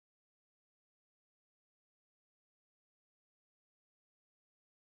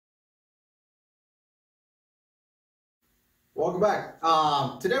Welcome back.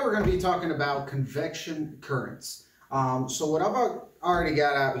 Today we're going to be talking about convection currents. So what I've already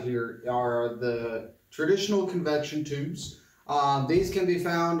got out here are the traditional convection tubes. These can be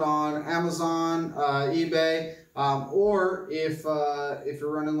found on Amazon, eBay, or if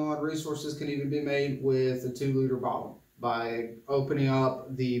you're running low on resources, can even be made with a 2-liter bottle by opening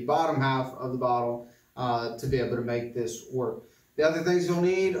up the bottom half of the bottle to be able to make this work. The other things you'll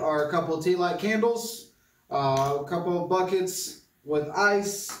need are a couple of tea light candles, a couple of buckets with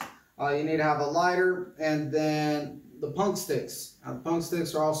ice. You need to have a lighter, and then the punk sticks. Now, the punk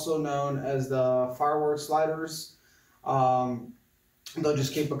sticks are also known as the fireworks lighters. They'll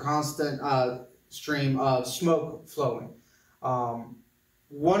just keep a constant stream of smoke flowing.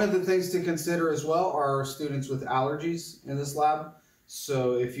 One of the things to consider as well are students with allergies in this lab.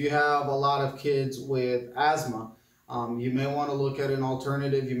 So if you have a lot of kids with asthma, you may want to look at an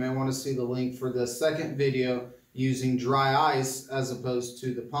alternative. You may want to see the link for the second video using dry ice as opposed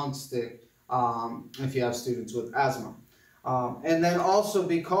to the punk stick if you have students with asthma. And then also,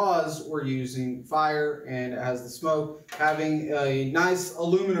 because we're using fire and it has the smoke, having a nice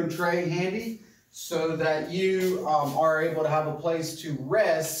aluminum tray handy so that you are able to have a place to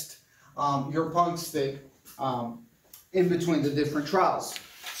rest your punk stick in between the different trials.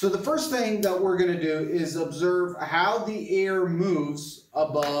 So the first thing that we're going to do is observe how the air moves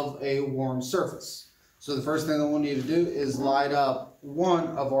above a warm surface. So the first thing that we'll need to do is light up one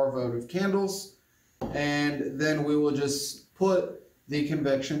of our votive candles, and then we will just put the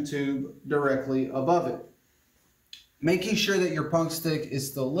convection tube directly above it. Making sure that your punk stick is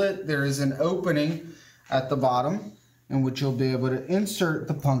still lit, there is an opening at the bottom in which you'll be able to insert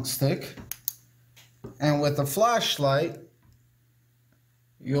the punk stick, and with a flashlight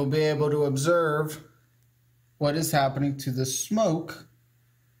you'll be able to observe what is happening to the smoke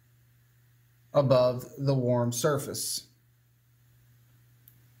above the warm surface.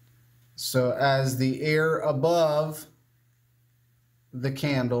 So as the air above the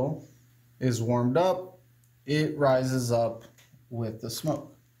candle is warmed up, it rises up with the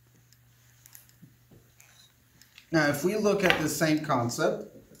smoke. Now if we look at the same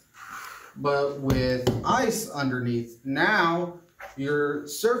concept, but with ice underneath, now your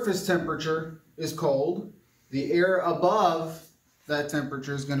surface temperature is cold. The air above that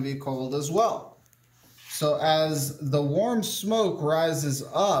temperature is going to be cold as well. So as the warm smoke rises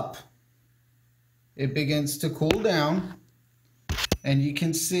up, it begins to cool down, and you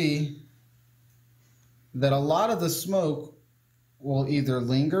can see that a lot of the smoke will either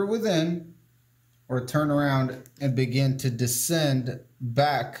linger within or turn around and begin to descend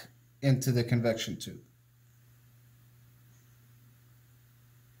back into the convection tube.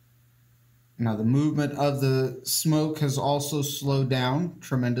 Now the movement of the smoke has also slowed down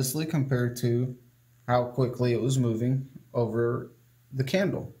tremendously compared to how quickly it was moving over the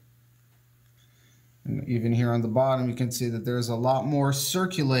candle. And even here on the bottom you can see that there's a lot more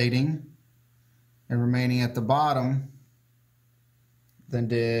circulating and remaining at the bottom than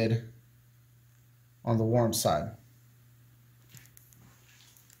did on the warm side.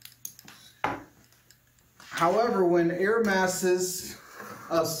 However, when air masses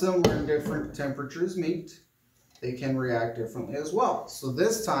of similar and different temperatures meet, they can react differently as well. So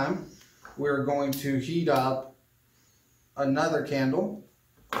this time we're going to heat up another candle,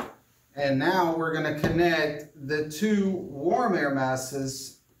 and now we're going to connect the two warm air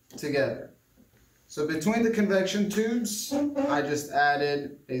masses together. So between the convection tubes, I just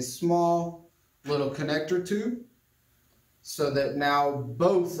added a small little connector tube so that now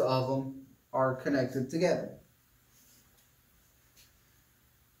both of them are connected together.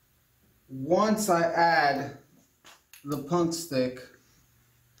 Once I add the punk stick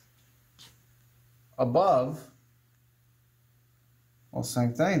above, well,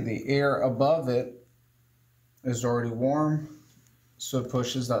 same thing. The air above it is already warm, so it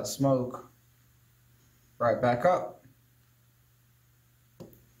pushes that smoke right back up.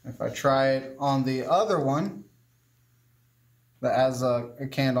 If I try it on the other one that has a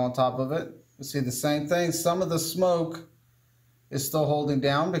candle on top of it, you see the same thing. Some of the smoke is still holding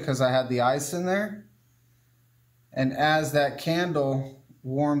down because I had the ice in there. And as that candle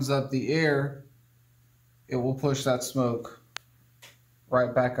warms up the air, it will push that smoke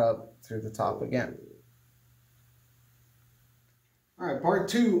right back up through the top again. All right, part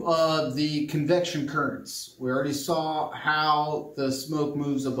two of the convection currents. We already saw how the smoke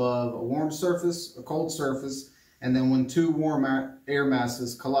moves above a warm surface, a cold surface, and then when two warm air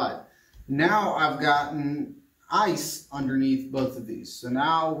masses collide. Now I've gotten ice underneath both of these. So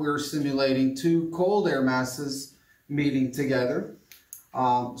now we're simulating two cold air masses meeting together.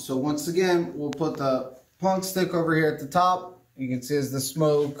 So once again, we'll put the punk stick over here at the top, you can see as the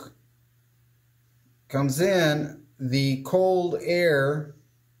smoke comes in, the cold air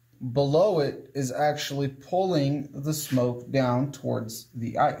below it is actually pulling the smoke down towards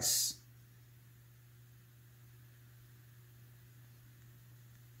the ice.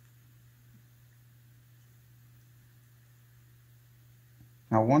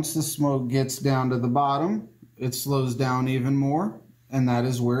 Now once the smoke gets down to the bottom, it slows down even more, and that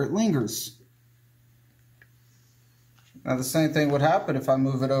is where it lingers. Now the same thing would happen if I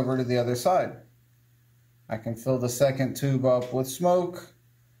move it over to the other side. I can fill the second tube up with smoke,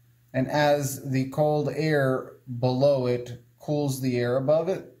 and as the cold air below it cools the air above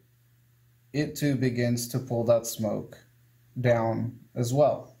it, it too begins to pull that smoke down as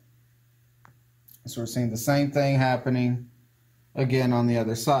well. So we're seeing the same thing happening again on the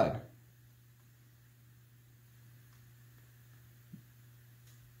other side.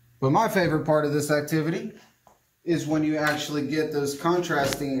 But my favorite part of this activity is when you actually get those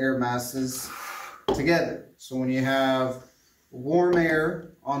contrasting air masses together. So when you have warm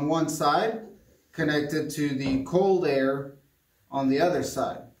air on one side connected to the cold air on the other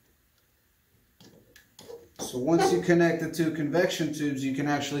side. So once you connect the two convection tubes, you can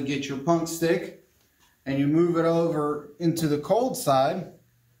actually get your punk stick and you move it over into the cold side,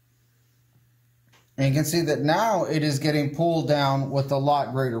 and you can see that now it is getting pulled down with a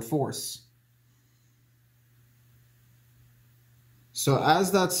lot greater force. So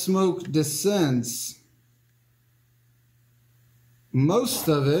as that smoke descends, most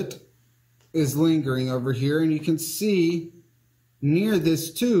of it is lingering over here, and you can see near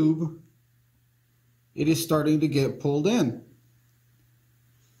this tube it is starting to get pulled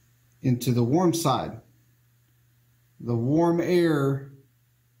into the warm side. The warm air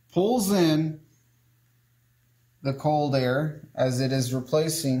pulls in the cold air as it is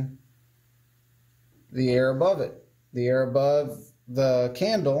replacing the air above it. The air above the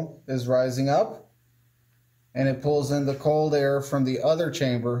candle is rising up, and it pulls in the cold air from the other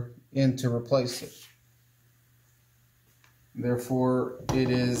chamber in to replace it. Therefore, it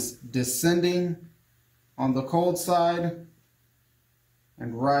is descending on the cold side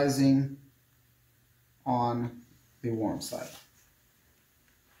and rising on the warm side.